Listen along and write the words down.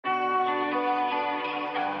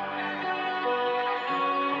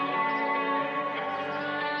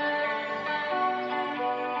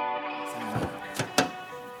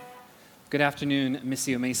Good afternoon,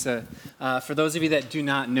 Missio Mesa. For those of you that do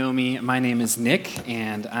not know me, my name is Nick,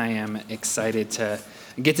 and I am excited to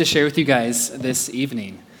get to share with you guys this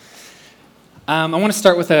evening. I want to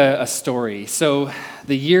start with a story. So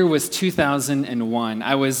the year was 2001.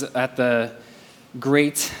 I was at the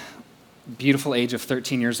great, beautiful age of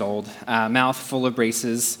 13 years old, mouth full of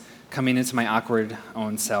braces, coming into my awkward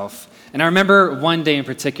own self. And I remember one day in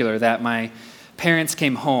particular that my parents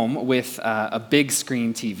came home with a big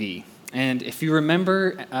screen TV. And if you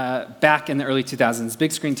remember, back in the early 2000s,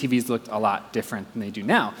 big screen TVs looked a lot different than they do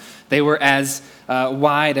now. They were as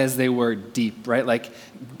wide as they were deep, right? Like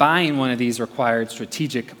buying one of these required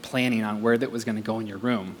strategic planning on where that was going to go in your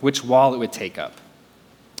room, which wall it would take up.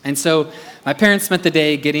 And so my parents spent the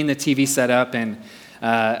day getting the TV set up, and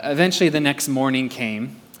eventually the next morning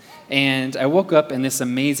came, and I woke up and this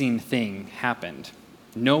amazing thing happened.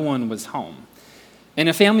 No one was home. In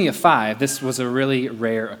a family of 5, this was a really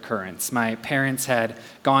rare occurrence. My parents had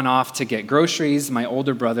gone off to get groceries. My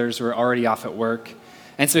older brothers were already off at work.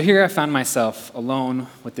 And so here I found myself alone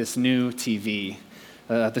with this new TV.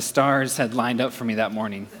 The stars had lined up for me that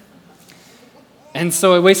morning. And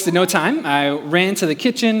so I wasted no time. I ran to the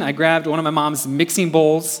kitchen. I grabbed one of my mom's mixing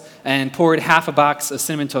bowls and poured half a box of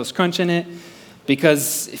Cinnamon Toast Crunch in it.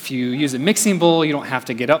 Because if you use a mixing bowl, you don't have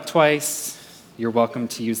to get up twice. You're welcome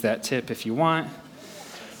to use that tip if you want.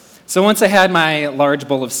 So once I had my large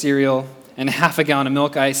bowl of cereal and half a gallon of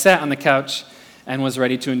milk, I sat on the couch and was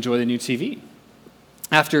ready to enjoy the new TV.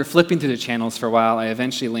 After flipping through the channels for a while, I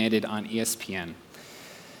eventually landed on ESPN.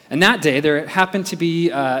 And that day, there happened to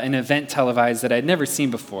be an event televised that I'd never seen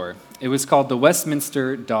before. It was called the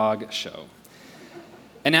Westminster Dog Show.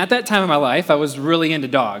 And at that time in my life, I was really into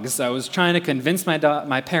dogs. I was trying to convince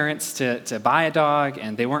my parents to buy a dog,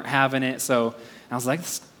 and they weren't having it. So I was like,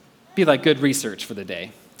 this would be like good research for the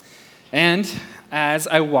day. And as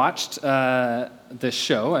I watched the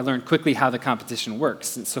show, I learned quickly how the competition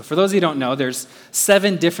works. And so for those of you who don't know, there's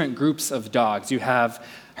 7 different groups of dogs. You have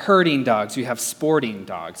herding dogs, you have sporting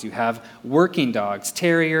dogs, you have working dogs,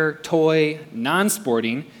 terrier, toy,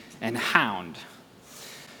 non-sporting, and hound.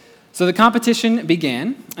 So the competition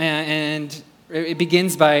began, and it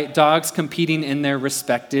begins by dogs competing in their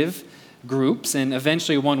respective groups, and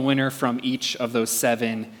eventually one winner from each of those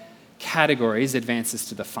 7 categories advances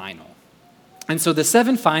to the final. And so the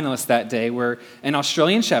 7 finalists that day were an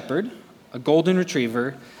Australian Shepherd, a Golden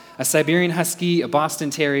Retriever, a Siberian Husky, a Boston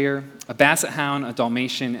Terrier, a Basset Hound, a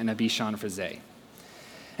Dalmatian, and a Bichon Frise.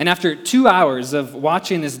 And after 2 hours of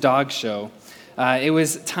watching this dog show, it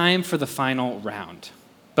was time for the final round.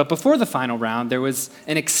 But before the final round, there was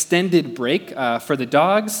an extended break for the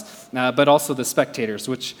dogs, but also the spectators,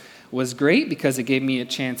 which was great because it gave me a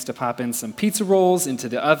chance to pop in some pizza rolls into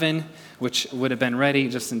the oven, which would have been ready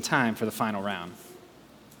just in time for the final round.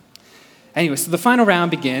 Anyway, so the final round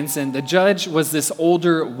begins, and the judge was this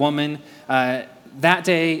older woman. That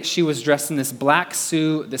day, she was dressed in this black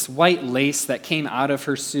suit, this white lace that came out of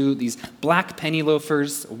her suit, these black penny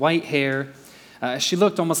loafers, white hair. She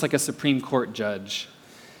looked almost like a Supreme Court judge.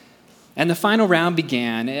 And the final round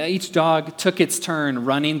began. Each dog took its turn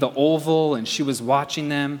running the oval, and she was watching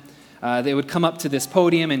them. They would come up to this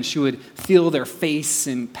podium, and she would feel their face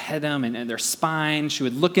and pet them and their spine. She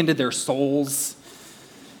would look into their souls.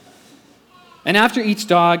 And after each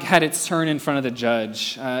dog had its turn in front of the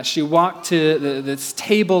judge, she walked to this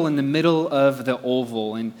table in the middle of the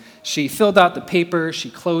oval, and she filled out the paper, she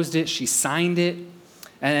closed it, she signed it,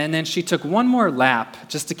 and then she took one more lap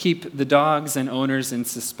just to keep the dogs and owners in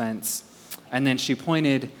suspense, and then she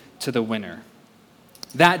pointed to the winner.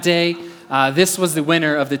 That day, this was the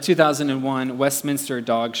winner of the 2001 Westminster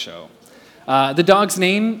Dog Show. The dog's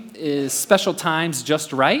name is Special Times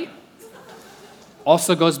Just Right.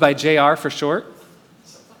 Also goes by JR for short.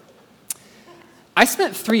 I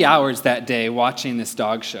spent 3 hours that day watching this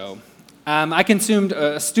dog show. I consumed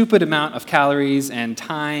a stupid amount of calories and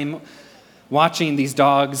time watching these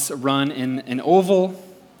dogs run in an oval,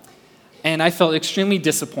 and I felt extremely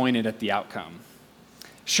disappointed at the outcome.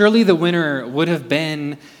 Surely the winner would have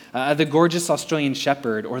been the gorgeous Australian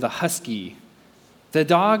Shepherd or the Husky. The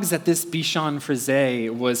dogs that this Bichon Frise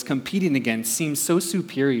was competing against seemed so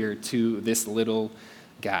superior to this little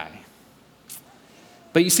guy.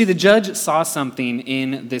 But you see, the judge saw something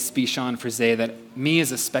in this Bichon Frise that me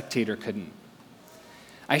as a spectator couldn't.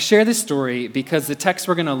 I share this story because the text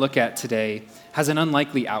we're going to look at today has an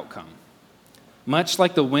unlikely outcome. Much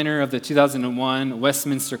like the winner of the 2001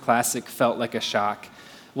 Westminster Classic felt like a shock,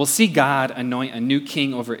 we'll see God anoint a new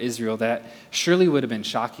king over Israel that surely would have been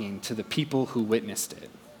shocking to the people who witnessed it.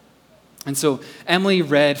 And so Emily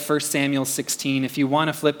read 1 Samuel 16. If you want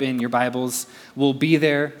to flip in your Bibles, we'll be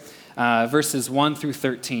there. verses 1 through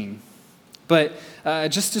 13. But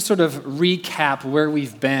just to sort of recap where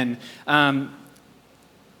we've been,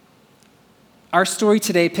 our story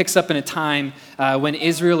today picks up in a time when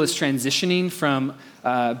Israel is transitioning from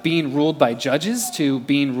being ruled by judges to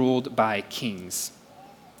being ruled by kings.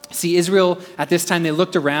 See, Israel, at this time, they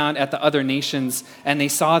looked around at the other nations and they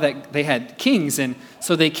saw that they had kings. And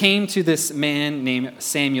so they came to this man named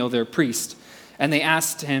Samuel, their priest, and they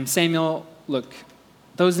asked him, Samuel, look,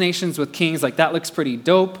 those nations with kings, like that looks pretty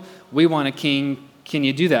dope. We want a king. Can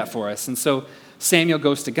you do that for us? And so Samuel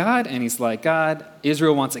goes to God and he's like, God,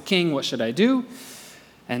 Israel wants a king. What should I do?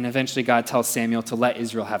 And eventually God tells Samuel to let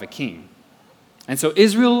Israel have a king. And so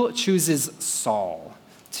Israel chooses Saul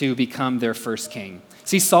to become their first king.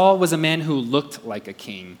 See, Saul was a man who looked like a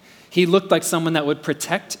king. He looked like someone that would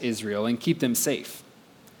protect Israel and keep them safe.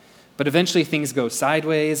 But eventually things go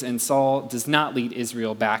sideways, and Saul does not lead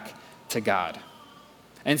Israel back to God.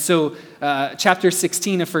 And so chapter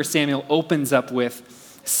 16 of 1 Samuel opens up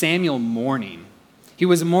with Samuel mourning. He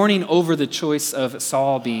was mourning over the choice of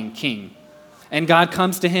Saul being king. And God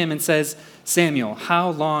comes to him and says, Samuel, how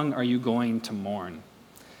long are you going to mourn?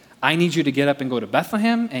 I need you to get up and go to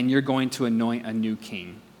Bethlehem, and you're going to anoint a new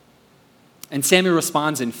king. And Samuel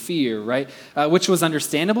responds in fear, right? Which was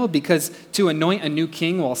understandable, because to anoint a new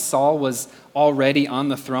king while Saul was already on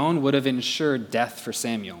the throne would have ensured death for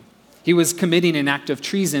Samuel. He was committing an act of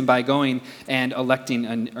treason by going and anointing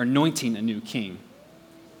a new king.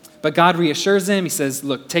 But God reassures him. He says,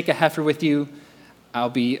 look, take a heifer with you. You're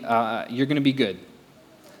going to be good.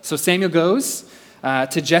 So Samuel goes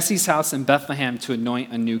to Jesse's house in Bethlehem to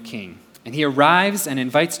anoint a new king. And he arrives and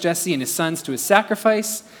invites Jesse and his sons to his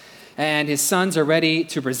sacrifice. And his sons are ready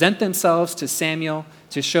to present themselves to Samuel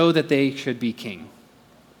to show that they should be king.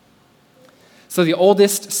 So the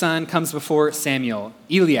oldest son comes before Samuel,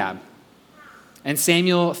 Eliab. And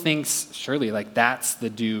Samuel thinks, surely, like, that's the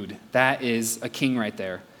dude. That is a king right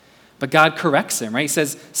there. But God corrects him, right? He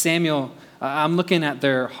says, Samuel, I'm looking at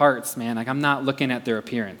their hearts, man. Like, I'm not looking at their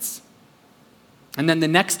appearance. And then the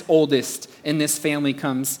next oldest in this family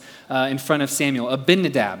comes in front of Samuel,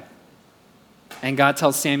 Abinadab. And God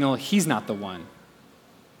tells Samuel he's not the one.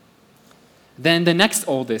 Then the next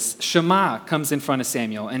oldest, Shammah, comes in front of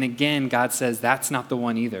Samuel. And again, God says that's not the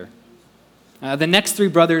one either. The next three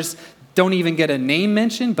brothers don't even get a name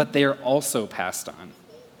mentioned, but they are also passed on.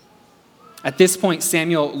 At this point,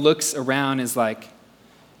 Samuel looks around and is like,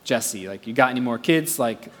 Jesse, like, you got any more kids?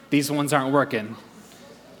 Like, these ones aren't working.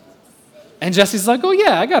 And Jesse's like, oh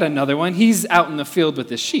yeah, I got another one. He's out in the field with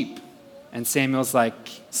the sheep. And Samuel's like,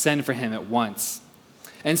 send for him at once.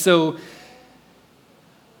 And so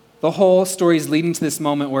the whole story is leading to this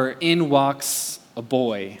moment where in walks a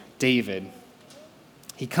boy, David.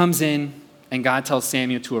 He comes in, and God tells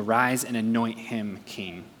Samuel to arise and anoint him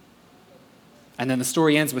king. And then the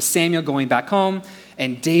story ends with Samuel going back home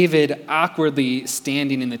and David awkwardly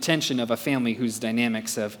standing in the tension of a family whose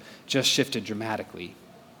dynamics have just shifted dramatically.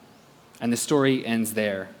 And the story ends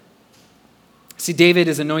there. See, David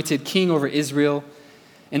is anointed king over Israel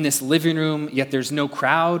in this living room, yet there's no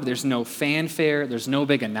crowd, there's no fanfare, there's no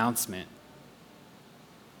big announcement.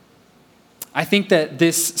 I think that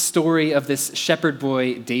this story of this shepherd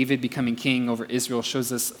boy, David, becoming king over Israel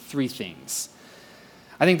shows us three things.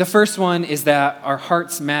 I think the first one is that our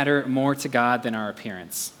hearts matter more to God than our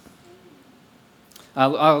appearance.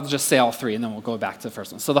 I'll just say all three, and then we'll go back to the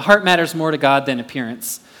first one. So the heart matters more to God than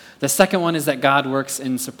appearance. The second one is that God works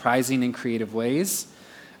in surprising and creative ways.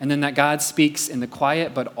 And then that God speaks in the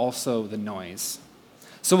quiet, but also the noise.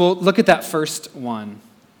 So we'll look at that first one.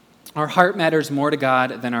 Our heart matters more to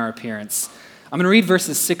God than our appearance. I'm going to read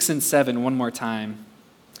verses 6 and 7 one more time.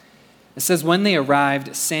 It says, when they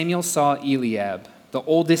arrived, Samuel saw Eliab, the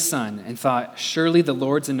oldest son, and thought, surely the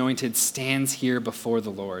Lord's anointed stands here before the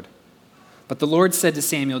Lord. But the Lord said to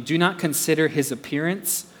Samuel, do not consider his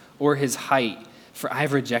appearance or his height, for I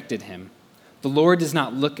have rejected him. The Lord does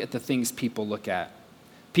not look at the things people look at.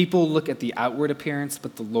 People look at the outward appearance,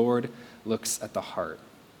 but the Lord looks at the heart.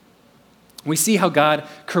 We see how God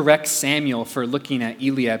corrects Samuel for looking at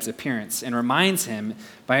Eliab's appearance and reminds him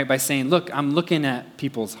by saying, look, I'm looking at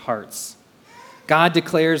people's hearts. God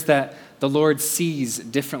declares that the Lord sees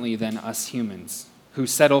differently than us humans who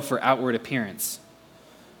settle for outward appearance.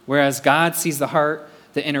 Whereas God sees the heart,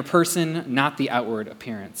 the inner person, not the outward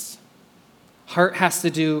appearance. Heart has to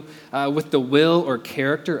do with the will or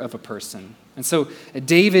character of a person. And so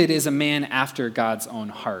David is a man after God's own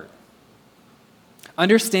heart.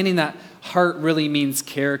 Understanding that heart really means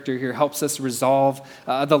character here helps us resolve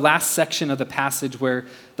the last section of the passage where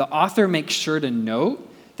the author makes sure to note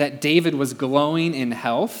that David was glowing in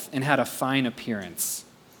health and had a fine appearance.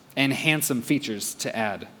 and handsome features to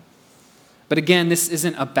add. But again, this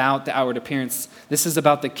isn't about the outward appearance. This is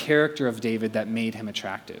about the character of David that made him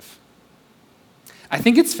attractive. I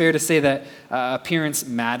think it's fair to say that appearance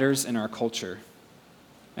matters in our culture,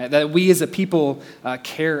 that we as a people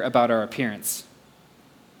care about our appearance.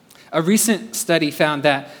 A recent study found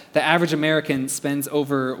that the average American spends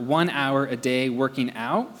over 1 hour a day working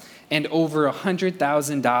out and over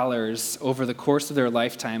 $100,000 over the course of their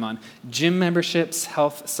lifetime on gym memberships,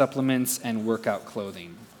 health supplements, and workout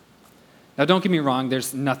clothing. Now, don't get me wrong,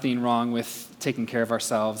 there's nothing wrong with taking care of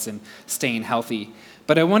ourselves and staying healthy.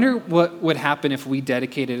 But I wonder what would happen if we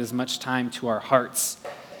dedicated as much time to our hearts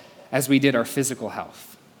as we did our physical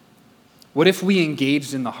health. What if we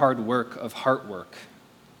engaged in the hard work of heart work?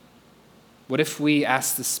 What if we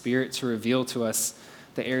asked the Spirit to reveal to us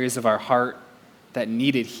the areas of our heart that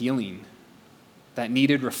needed healing, that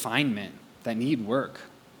needed refinement, that need work?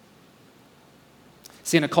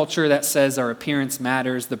 See, in a culture that says our appearance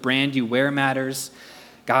matters, the brand you wear matters,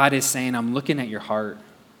 God is saying, I'm looking at your heart,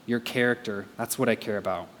 your character. That's what I care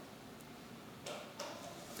about.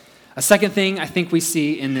 A second thing I think we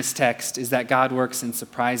see in this text is that God works in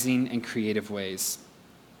surprising and creative ways.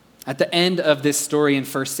 At the end of this story in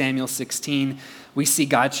 1 Samuel 16, we see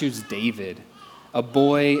God choose David, a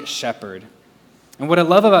boy shepherd. And what I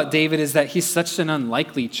love about David is that he's such an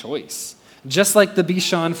unlikely choice. Just like the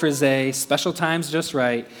Bichon Frise, special times just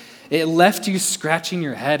right, it left you scratching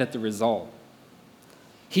your head at the result.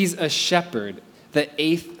 He's a shepherd, the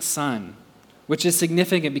 8th son, which is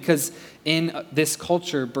significant because in this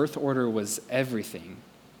culture, birth order was everything.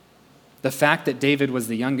 The fact that David was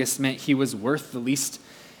the youngest meant he was worth the least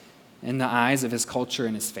in the eyes of his culture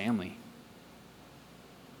and his family.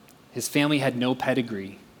 His family had no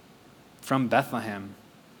pedigree from Bethlehem.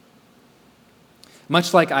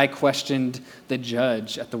 Much like I questioned the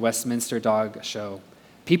judge at the Westminster Dog Show,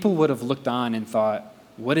 people would have looked on and thought,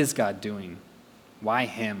 what is God doing? Why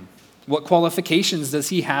him? What qualifications does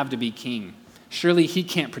he have to be king? Surely he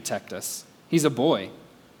can't protect us. He's a boy.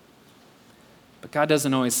 But God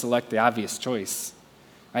doesn't always select the obvious choice.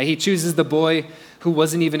 Right? He chooses the boy who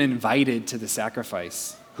wasn't even invited to the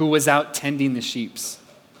sacrifice, who was out tending the sheep.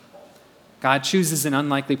 God chooses an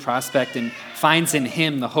unlikely prospect and finds in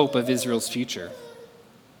him the hope of Israel's future.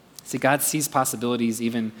 See, God sees possibilities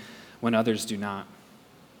even when others do not.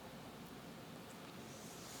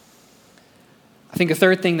 I think a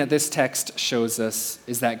third thing that this text shows us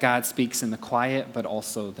is that God speaks in the quiet but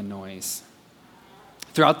also the noise.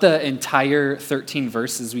 Throughout the entire 13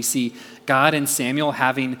 verses, we see God and Samuel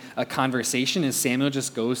having a conversation as Samuel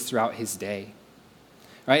just goes throughout his day.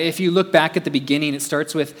 Right? If you look back at the beginning, it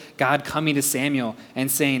starts with God coming to Samuel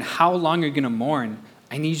and saying, how long are you going to mourn?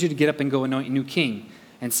 I need you to get up and go anoint a new king.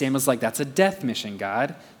 And Samuel's like, that's a death mission,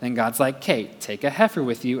 God. Then God's like, okay, take a heifer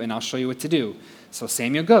with you and I'll show you what to do. So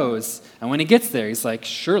Samuel goes, and when he gets there, he's like,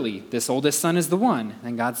 surely this oldest son is the one.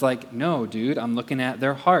 And God's like, no, dude, I'm looking at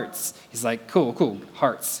their hearts. He's like, cool,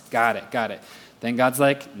 hearts, got it. Then God's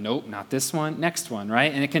like, nope, not this one, next one,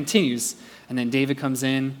 right? And it continues. And then David comes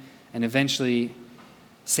in, and eventually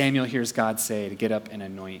Samuel hears God say to get up and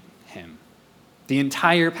anoint him. The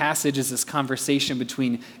entire passage is this conversation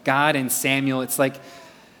between God and Samuel. It's like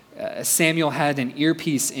Samuel had an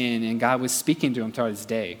earpiece in, and God was speaking to him throughout his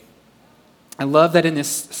day. I love that in this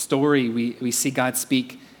story, we see God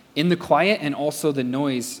speak in the quiet and also the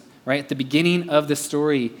noise, right? At the beginning of the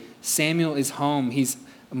story, Samuel is home. He's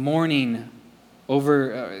mourning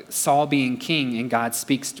over Saul being king, and God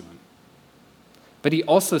speaks to him. But he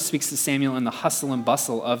also speaks to Samuel in the hustle and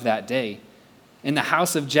bustle of that day. In the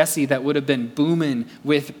house of Jesse that would have been booming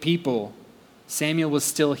with people, Samuel was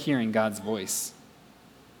still hearing God's voice.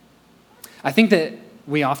 I think that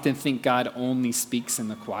we often think God only speaks in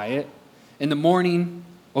the quiet. In the morning,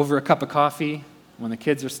 over a cup of coffee, when the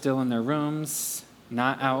kids are still in their rooms,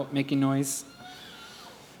 not out making noise.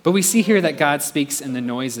 But we see here that God speaks in the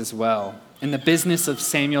noise as well. In the business of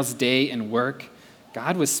Samuel's day and work,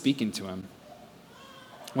 God was speaking to him.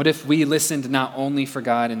 What if we listened not only for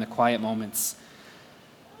God in the quiet moments,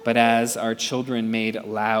 but as our children made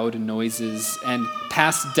loud noises and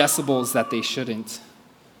passed decibels that they shouldn't?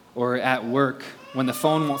 Or at work, when the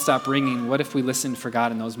phone won't stop ringing, what if we listened for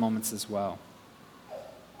God in those moments as well?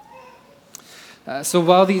 So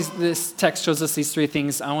while this text shows us these three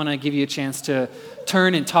things, I want to give you a chance to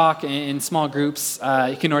turn and talk in small groups.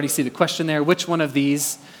 You can already see the question there. Which one of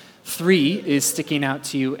these three is sticking out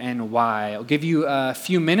to you and why? I'll give you a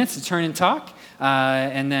few minutes to turn and talk,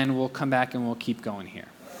 and then we'll come back and we'll keep going here.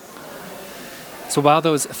 So while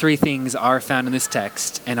those three things are found in this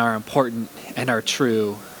text and are important and are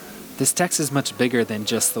true, this text is much bigger than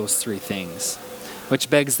just those three things. Which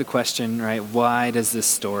begs the question, right, why does this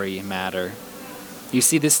story matter? You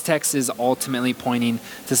see, this text is ultimately pointing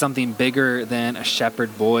to something bigger than a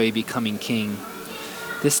shepherd boy becoming king.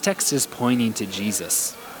 This text is pointing to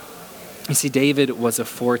Jesus. You see, David was a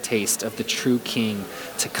foretaste of the true king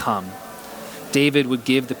to come. David would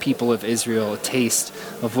give the people of Israel a taste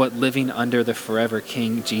of what living under the forever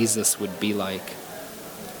king Jesus would be like.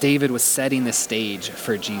 David was setting the stage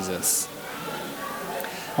for Jesus.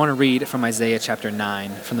 I want to read from Isaiah chapter 9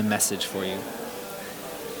 from the Message for you.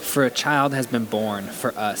 For a child has been born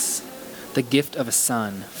for us, the gift of a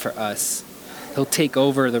son for us. He'll take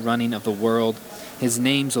over the running of the world. His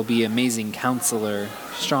names will be Amazing Counselor,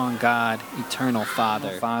 Strong God, Eternal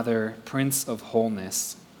Father, Prince of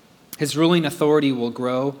Wholeness. His ruling authority will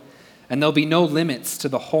grow, and there'll be no limits to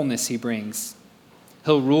the wholeness he brings.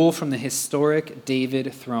 He'll rule from the historic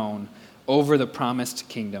David throne over the promised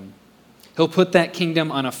kingdom. He'll put that kingdom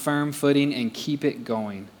on a firm footing and keep it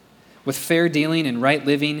going. With fair dealing and right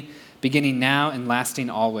living, beginning now and lasting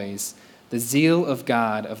always, the zeal of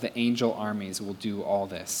God of the angel armies will do all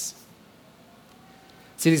this.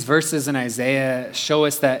 See, these verses in Isaiah show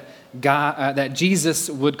us that that Jesus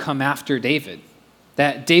would come after David,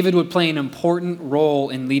 that David would play an important role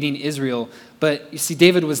in leading Israel, but you see,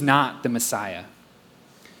 David was not the Messiah.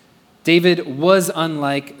 David was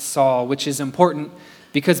unlike Saul, which is important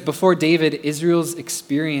because before David, Israel's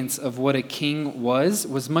experience of what a king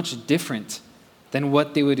was much different than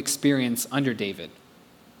what they would experience under David.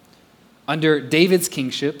 Under David's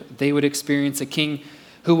kingship, they would experience a king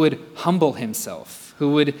who would humble himself,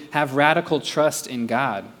 who would have radical trust in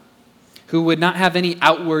God, who would not have any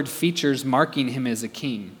outward features marking him as a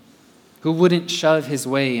king, who wouldn't shove his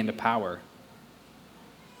way into power.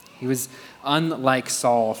 He was unlike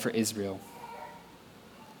Saul for Israel.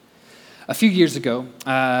 A few years ago,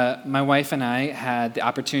 my wife and I had the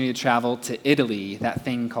opportunity to travel to Italy, that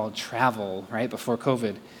thing called travel, right, before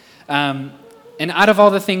COVID. And out of all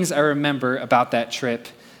the things I remember about that trip,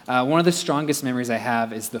 one of the strongest memories I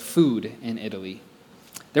have is the food in Italy.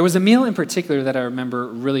 There was a meal in particular that I remember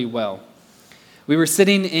really well. We were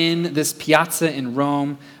sitting in this piazza in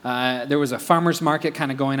Rome. There was a farmer's market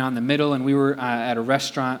kind of going on in the middle, and we were at a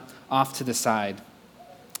restaurant off to the side.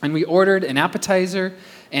 And we ordered an appetizer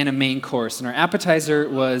and a main course. And our appetizer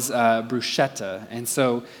was bruschetta. And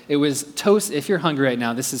so it was toast. If you're hungry right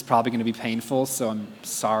now, this is probably going to be painful, so I'm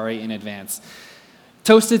sorry in advance.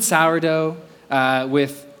 Toasted sourdough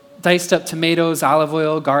with diced up tomatoes, olive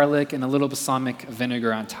oil, garlic, and a little balsamic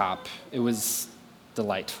vinegar on top. It was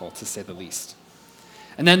delightful, to say the least.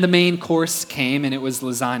 And then the main course came, and it was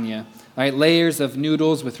lasagna. Right, layers of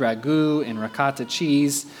noodles with ragu and ricotta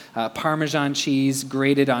cheese, Parmesan cheese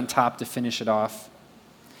grated on top to finish it off.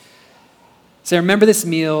 So I remember this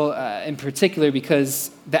meal in particular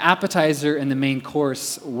because the appetizer and the main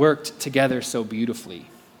course worked together so beautifully.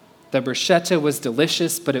 The bruschetta was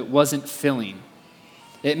delicious, but it wasn't filling.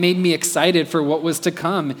 It made me excited for what was to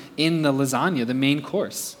come in the lasagna, the main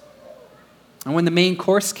course. And when the main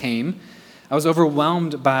course came, I was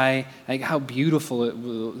overwhelmed by how beautiful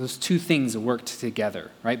those two things worked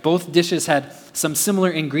together. Right? Both dishes had some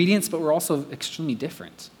similar ingredients, but were also extremely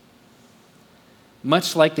different.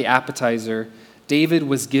 Much like the appetizer, David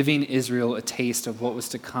was giving Israel a taste of what was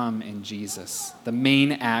to come in Jesus, the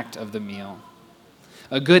main act of the meal.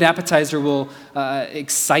 A good appetizer will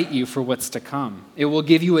excite you for what's to come. It will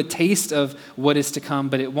give you a taste of what is to come,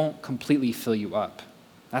 but it won't completely fill you up.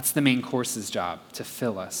 That's the main course's job, to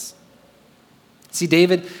fill us. See,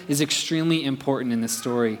 David is extremely important in this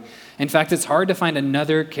story. In fact, it's hard to find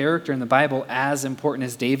another character in the Bible as important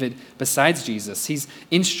as David besides Jesus. He's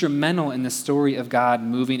instrumental in the story of God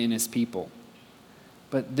moving in his people.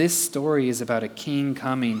 But this story is about a king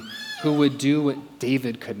coming who would do what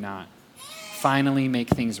David could not, finally make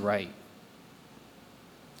things right.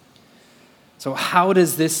 So how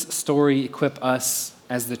does this story equip us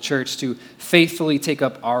as the church to faithfully take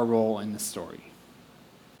up our role in the story?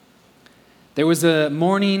 There was a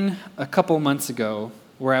morning a couple months ago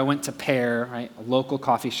where I went to Pear, right, a local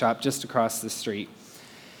coffee shop just across the street.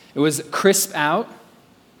 It was crisp out,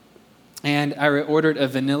 and I ordered a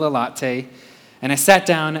vanilla latte, and I sat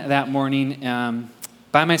down that morning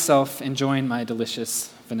by myself enjoying my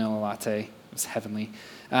delicious vanilla latte. It was heavenly.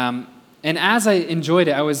 And as I enjoyed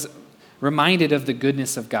it, I was reminded of the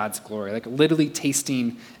goodness of God's glory, like literally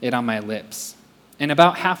tasting it on my lips. And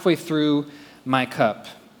about halfway through my cup,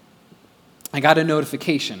 I got a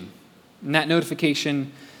notification, and that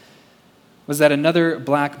notification was that another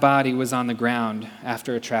black body was on the ground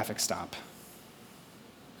after a traffic stop.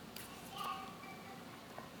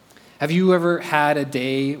 Have you ever had a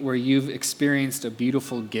day where you've experienced a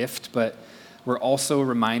beautiful gift, but we're also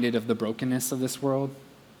reminded of the brokenness of this world?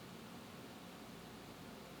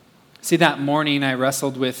 See, that morning I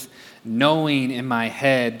wrestled with knowing in my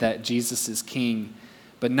head that Jesus is king,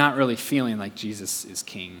 but not really feeling like Jesus is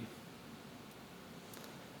king.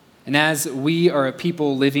 And as we are a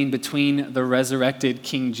people living between the resurrected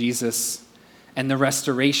King Jesus and the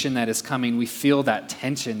restoration that is coming, we feel that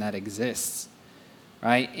tension that exists,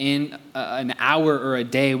 right? In an hour or a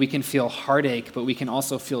day, we can feel heartache, but we can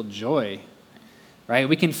also feel joy, right?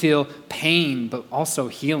 We can feel pain, but also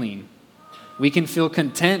healing. We can feel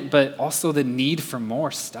content, but also the need for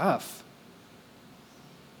more stuff.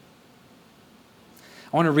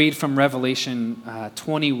 I want to read from Revelation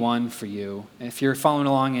 21 for you. If you're following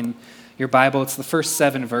along in your Bible, it's the first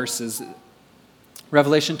 7 verses.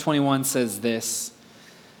 Revelation 21 says this: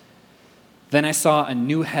 "Then I saw a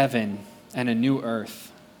new heaven and a new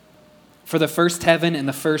earth. For the first heaven and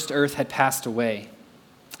the first earth had passed away,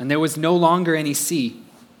 and there was no longer any sea.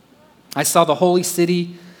 I saw the holy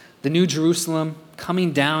city, the new Jerusalem,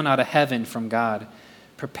 coming down out of heaven from God,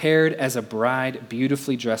 prepared as a bride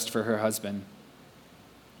beautifully dressed for her husband.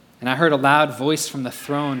 And I heard a loud voice from the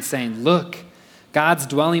throne saying, 'Look, God's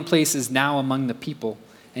dwelling place is now among the people,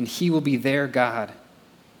 and he will be their God.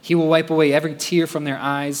 He will wipe away every tear from their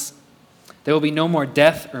eyes. There will be no more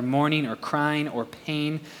death or mourning or crying or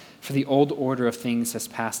pain, for the old order of things has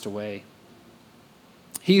passed away.'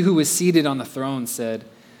 He who was seated on the throne said,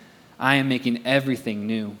 'I am making everything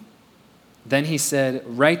new.' Then he said,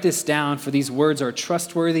 'Write this down, for these words are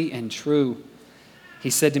trustworthy and true.'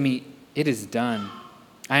 He said to me, 'It is done.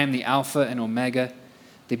 I am the Alpha and Omega,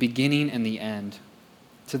 the beginning and the end.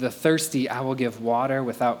 To the thirsty I will give water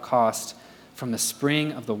without cost from the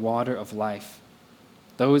spring of the water of life.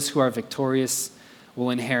 Those who are victorious will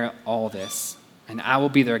inherit all this, and I will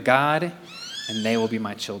be their God, and they will be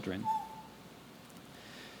my children.'"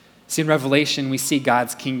 See, in Revelation, we see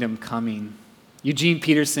God's kingdom coming. Eugene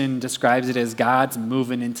Peterson describes it as God's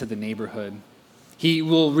moving into the neighborhood. He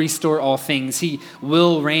will restore all things. He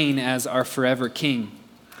will reign as our forever king.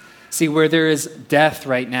 See, where there is death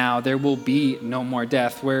right now, there will be no more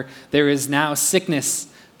death. Where there is now sickness,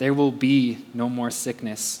 there will be no more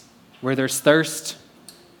sickness. Where there's thirst,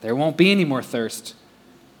 there won't be any more thirst.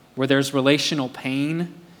 Where there's relational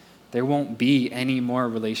pain, there won't be any more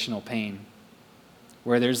relational pain.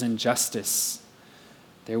 Where there's injustice,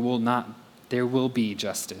 there will be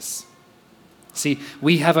justice. See,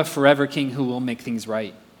 we have a forever king who will make things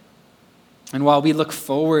right. And while we look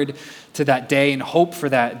forward to that day and hope for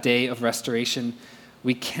that day of restoration,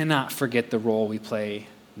 we cannot forget the role we play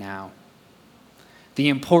now. The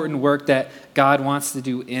important work that God wants to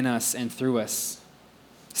do in us and through us.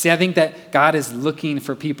 See, I think that God is looking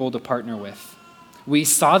for people to partner with. We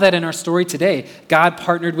saw that in our story today. God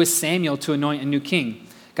partnered with Samuel to anoint a new king.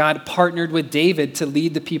 God partnered with David to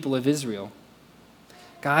lead the people of Israel.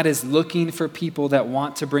 God is looking for people that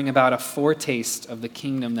want to bring about a foretaste of the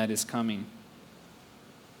kingdom that is coming.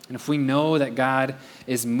 And if we know that God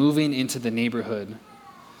is moving into the neighborhood,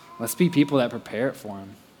 let's be people that prepare it for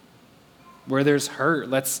him. Where there's hurt,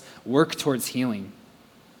 let's work towards healing.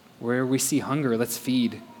 Where we see hunger, let's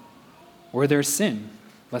feed. Where there's sin,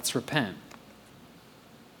 let's repent.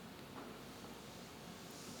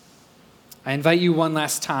 I invite you one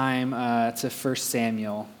last time to 1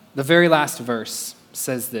 Samuel. The very last verse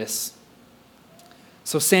says this: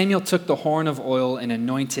 "So Samuel took the horn of oil and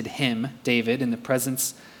anointed him," David, in the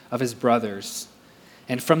presence of his brothers.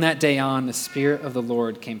 "And from that day on, the Spirit of the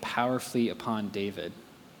Lord came powerfully upon David."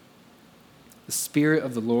 The Spirit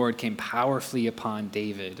of the Lord came powerfully upon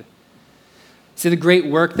David. See, the great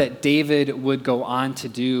work that David would go on to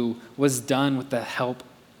do was done with the help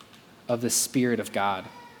of the Spirit of God.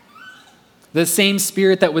 The same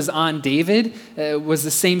Spirit that was on David was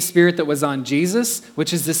the same Spirit that was on Jesus,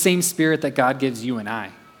 which is the same Spirit that God gives you and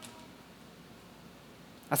I.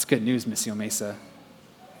 That's good news, Missio Mesa.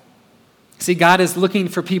 See, God is looking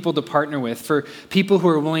for people to partner with, for people who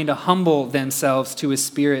are willing to humble themselves to his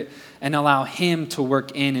Spirit and allow him to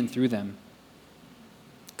work in and through them.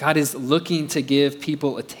 God is looking to give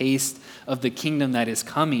people a taste of the kingdom that is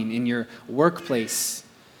coming in your workplace,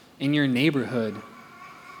 in your neighborhood,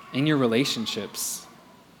 in your relationships.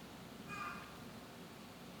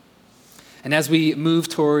 And as we move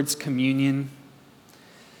towards communion,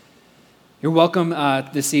 you're welcome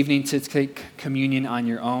this evening to take communion on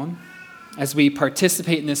your own. As we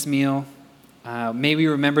participate in this meal, may we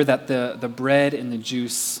remember that the bread and the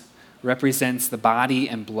juice represents the body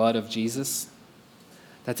and blood of Jesus,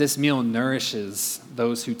 that this meal nourishes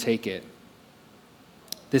those who take it.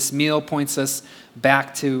 This meal points us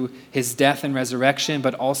back to his death and resurrection,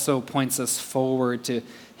 but also points us forward to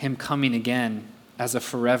him coming again as a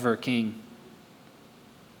forever king.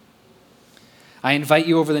 I invite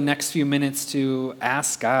you over the next few minutes to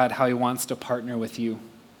ask God how he wants to partner with you.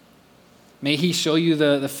 May he show you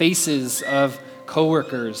the faces of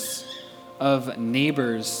coworkers, of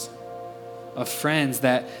neighbors, of friends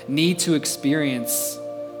that need to experience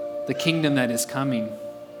the kingdom that is coming.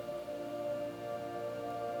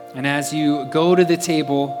 And as you go to the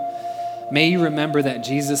table, may you remember that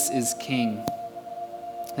Jesus is King.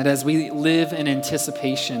 And as we live in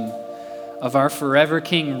anticipation of our forever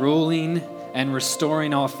King ruling and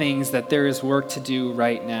restoring all things, that there is work to do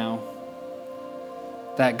right now.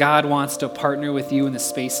 That God wants to partner with you in the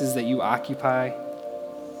spaces that you occupy,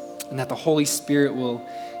 and that the Holy Spirit will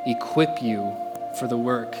equip you for the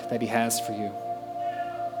work that he has for you.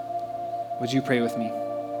 Would you pray with me?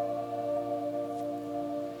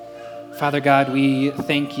 Father God, we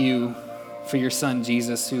thank you for your Son,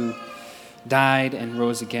 Jesus, who died and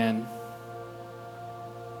rose again.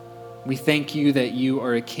 We thank you that you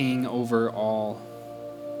are a king over all.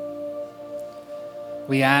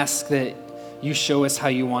 We ask that you show us how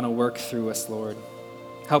you want to work through us, Lord.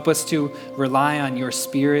 Help us to rely on your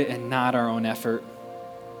Spirit and not our own effort.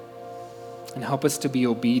 And help us to be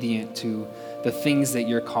obedient to the things that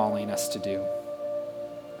you're calling us to do.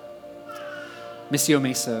 Missio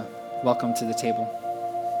Mesa, welcome to the table.